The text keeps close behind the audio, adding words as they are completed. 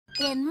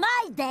In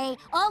my day,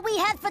 all we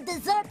had for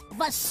dessert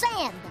was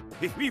sand.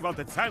 If we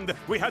wanted sand,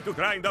 we had to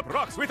grind up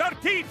rocks with our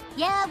teeth.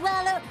 Yeah,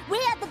 well, we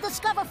had to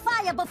discover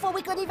fire before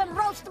we could even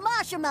roast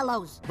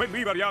marshmallows. When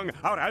we were young,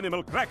 our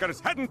animal crackers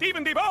hadn't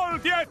even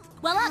evolved yet.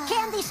 Well, our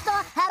candy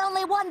store had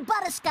only one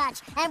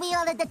butterscotch, and we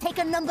all had to take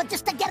a number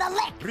just to get a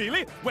lick.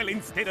 Really? Well,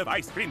 instead of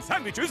ice cream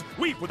sandwiches,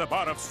 we put a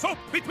bar of soap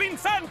between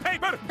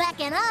sandpaper.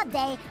 Back in our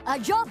day, a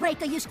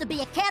jawbreaker used to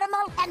be a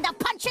caramel and a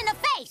punch in the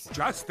face.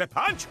 Just a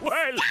punch?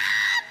 Well...